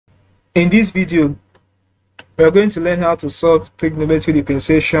In this video, we are going to learn how to solve trigonometric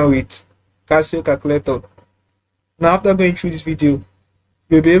differentiation with Casio calculator. Now, after going through this video,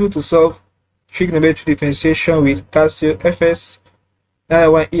 you'll be able to solve trigonometric differentiation with Casio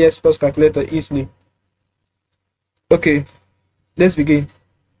fx-991 ES plus calculator easily. Okay, let's begin.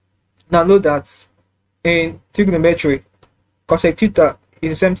 Now, note that in trigonometry, cosec theta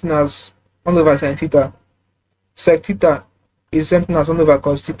is the same thing as 1 over sin theta. Sec theta is the same thing as 1 over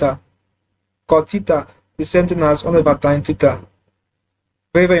cos theta. Cot theta is the same thing as 1 over tan theta.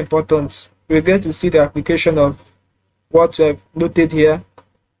 Very, very important. We're going to see the application of what we have noted here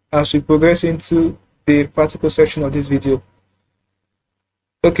as we progress into the practical section of this video.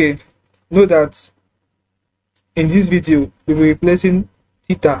 Okay, note that in this video, we'll be replacing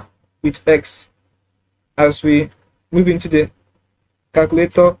theta with x as we move into the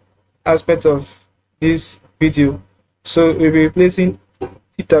calculator aspect of this video. So we'll be replacing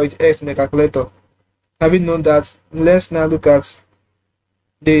theta with x in the calculator. Having known that, let's now look at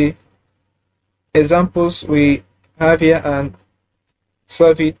the examples we have here and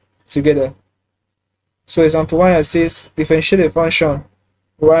solve it together. So example 1 says differentiate the function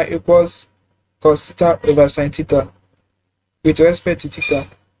y equals cos theta over sin theta with respect to theta.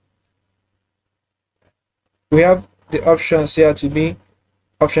 We have the options here to be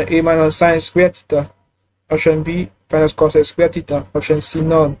option A minus sin squared theta, option B minus cos squared theta, option C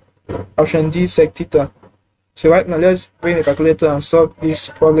none, option D sec theta. So right now let's bring the calculator and solve this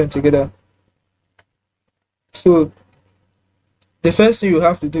problem together. So the first thing you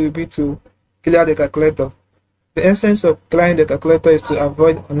have to do will be to clear the calculator. The essence of clearing the calculator is to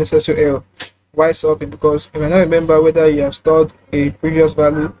avoid unnecessary error while solving, because you may not remember whether you have stored a previous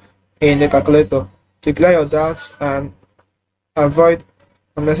value in the calculator. To clear your doubts and avoid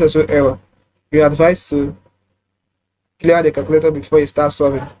unnecessary error, you are advised to clear the calculator before you start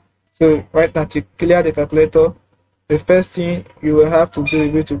solving. So right now, to clear the calculator, the first thing you will have to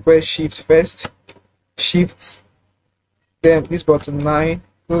do is to press shift first, shift, then this button 9,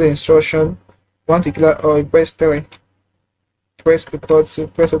 follow the instruction, want to clear or press 3, press the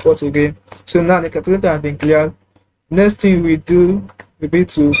port again. So now the calculator has been cleared. Next thing we do will be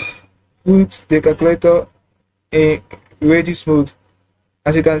to put the calculator in reduce mode.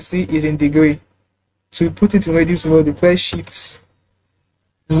 As you can see, it's in degree. To put it in reduce mode, you press shift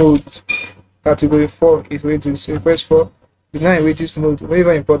mode. Category 4 is reduced. So you press 4. It's now in reduce mode. Very,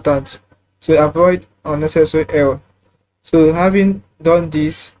 very important to avoid unnecessary error. So having done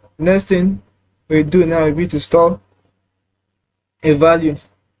this, next thing we do now will be to store a value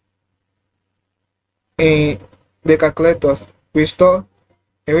in the calculator. We store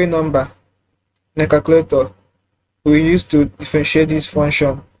a real number in the calculator we use to differentiate this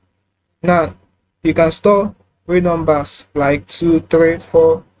function. Now you can store real numbers like 2, 3,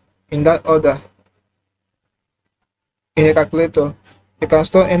 4 in that order in a calculator. You can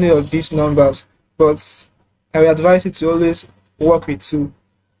store any of these numbers, but I will advise you to always work with 2.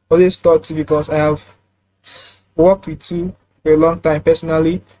 Always store 2, because I have worked with 2 for a long time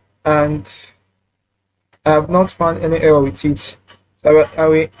personally and I have not found any error with it. So I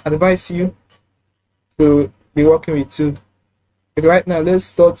will advise you to be working with 2. But right now, let's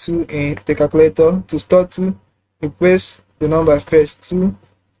store 2 in the calculator. To store 2, you press the number first 2,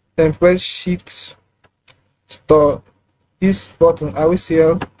 then press shift, store this button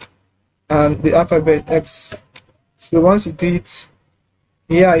RCL and the alphabet X. So once you do it,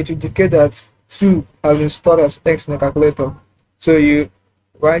 here it will indicate that 2 has been stored as X in the calculator. So you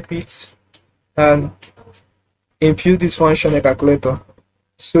wipe it and input this function in the calculator.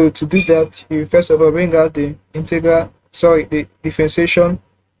 So to do that, you first of all bring out the the differentiation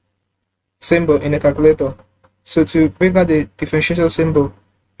symbol in the calculator. So to bring out the differentiation symbol,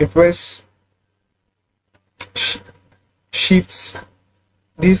 you press shift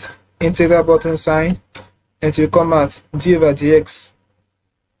this integral button sign and it will come out d over dx.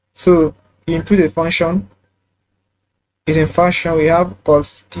 So you input the function. In function we have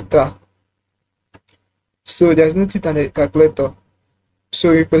cos theta. So there's no theta in the calculator.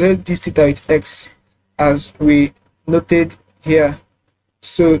 So we represent this theta with x as we noted here.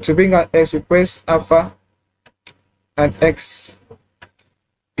 So to bring out x, we press alpha and x.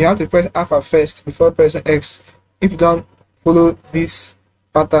 You have to press alpha first before pressing x. If you don't follow this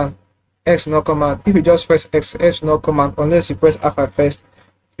pattern, x will not come out. If you just press x, x will not come out unless you press alpha first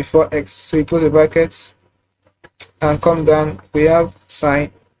before x. So you close the brackets and come down. We have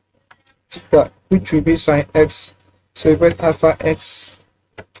sin theta, which will be sin x. So you press alpha x,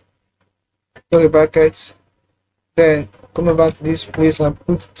 close the brackets, then come back to this place and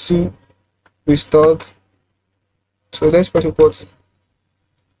put 2 restored. So let's press report.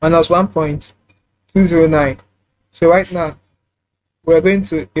 minus 1.209. So right now, we're going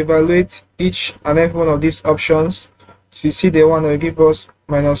to evaluate each and every one of these options to see the one that will give us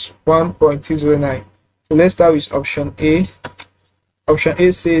minus 1.209. So let's start with option A. Option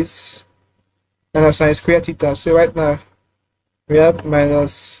A says minus sine square theta. So right now, we have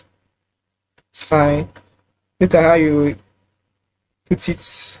minus sine. Look at how you put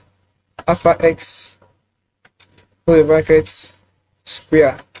it. Alpha x whole the bracket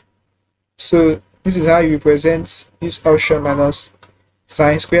square. So this is how you represent this option minus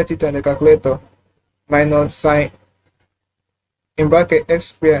sine square theta in the calculator minus sine in bracket x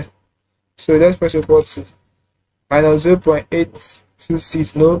square. So let's press equal to minus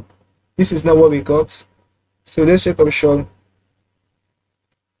 0.826. No, this is not what we got. So let's check option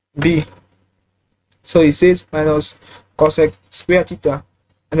B. So it says minus cosec square theta,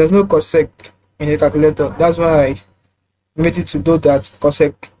 and there's no cosec in the calculator. That's why I made it to know that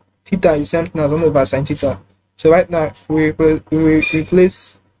cosec theta is something as 1 over sine theta. So right now we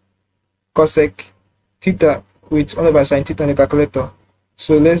replace cosec theta with 1 over sine theta in the calculator.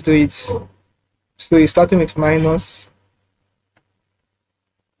 So let's do it. So it's starting with minus.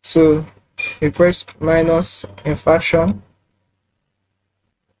 So we press minus in fraction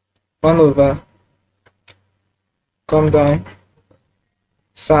 1 over, come down,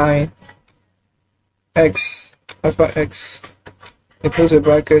 sine x alpha x, and close the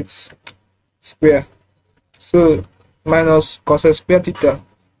brackets square. So minus cosec square theta.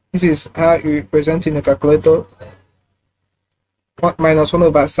 This is how you represent in the calculator. Minus 1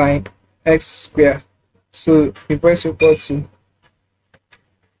 over sine x square. So we press equal to,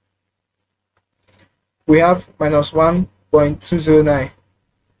 we have minus 1.209.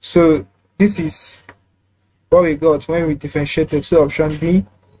 So this is what we got when we differentiated. So option B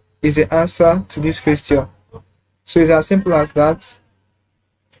is the answer to this question. So it's as simple as that.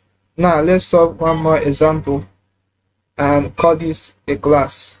 Now let's solve one more example and call this a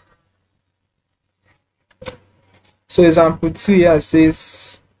class. So example 2 here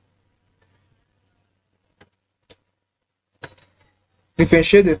says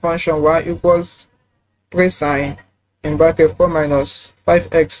differentiate the function y equals 3 sine in bracket 4 minus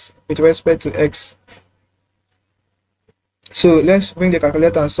 5x with respect to x. So let's bring the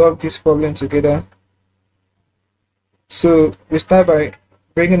calculator and solve this problem together. So we start by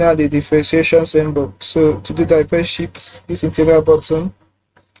bringing out the differentiation symbol. So to do that, press shift this integral button.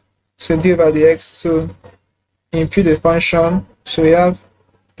 So divide by the x. So input the function. So we have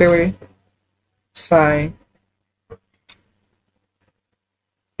 3 sine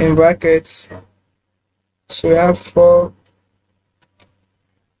in brackets. So we have 4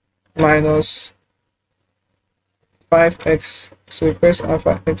 minus 5x. So we press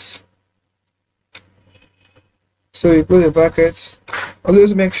alpha x. So you close the brackets.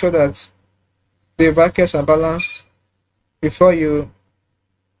 Always make sure that the brackets are balanced before you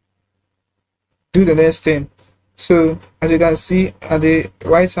do the next thing. So as you can see, at the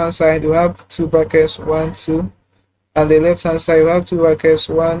right hand side you have 2 brackets 1, 2, and the left hand side you have 2 brackets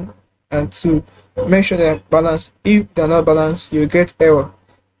 1 and 2. Make sure they're balanced. If they're not balanced, you get error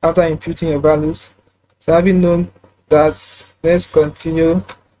after inputting your values. So having known that, let's continue.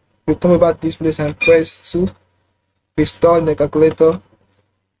 We come over this place and press 2. Restore in the calculator.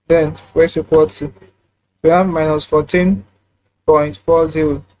 Then press equal to. We have minus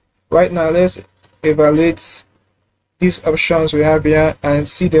 14.40. Right now, let's evaluate these options we have here and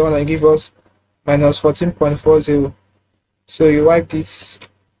see the one that give us minus 14.40. So you wipe this.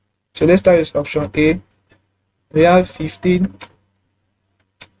 So let's start with option A. We have 15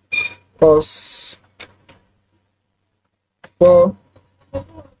 cos 4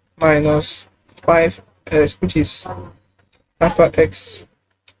 minus 5x, which is alpha x.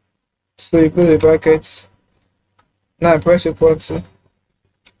 So you close the brackets. Now press equal to.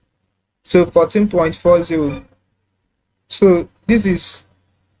 So 14.40. So this is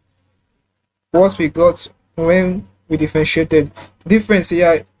what we got when we differentiated. Difference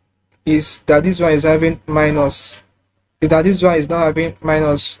here is that this one is having minus, that this one is not having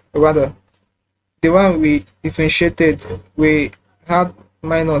minus. Rather, the one we differentiated, we had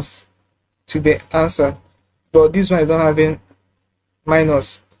minus to the answer, but this one is not having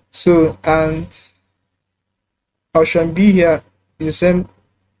minus. So, and option B here is the same.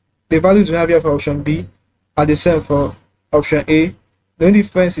 The values we have here for option B are the same for option A. The only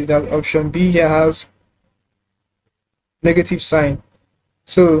difference is that option B here has negative sign.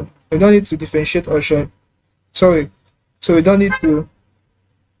 So we don't need to differentiate option. Sorry. So we don't need to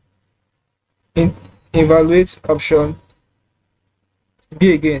evaluate option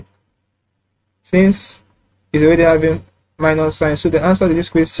B again, since it's already having minus sign. So the answer to this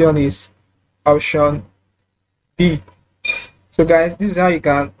question is option B. So guys, this is how you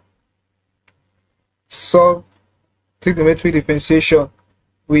can solve trigonometric differentiation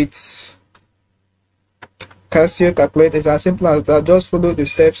with casio calculator. It's as simple as that. Just follow the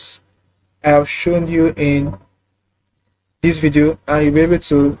steps I have shown you in this video and you'll be able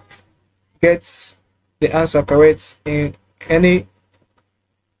to get the answer correct in any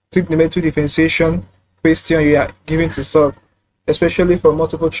trigonometric differentiation question you are given to solve, especially for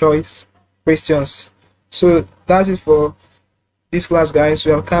multiple choice questions. So that's it for this class, guys.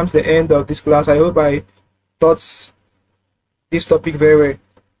 We have come to the end of this class. I hope I taught this topic very well.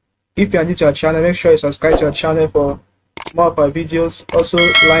 If you are new to our channel, make sure you subscribe to our channel for more of our videos. Also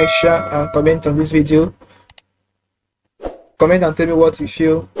like, share and comment on this video. Comment and tell me what you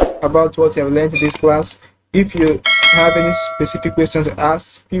feel about what you have learned in this class. If you have any specific questions to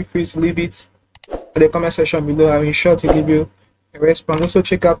ask, feel free to leave it in the comment section below. I'm sure to give you a response. Also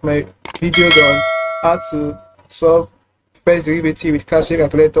check out my videos on how to solve first derivative with casio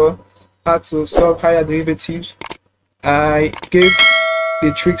calculator, how to solve higher derivatives. I gave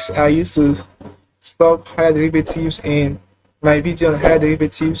the tricks I used to solve higher derivatives in my video on higher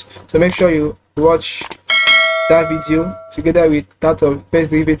derivatives, so make sure you watch that video together with that of first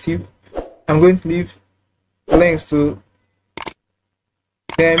derivative. I'm going to leave links to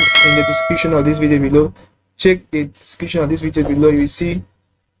them in the description of this video below. Check the description of this video below. You will see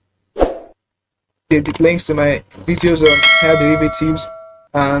the links to my videos on higher derivatives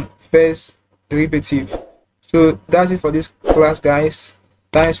and first derivative. So that's it for this class, guys.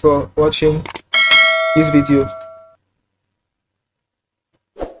 Thanks for watching this video.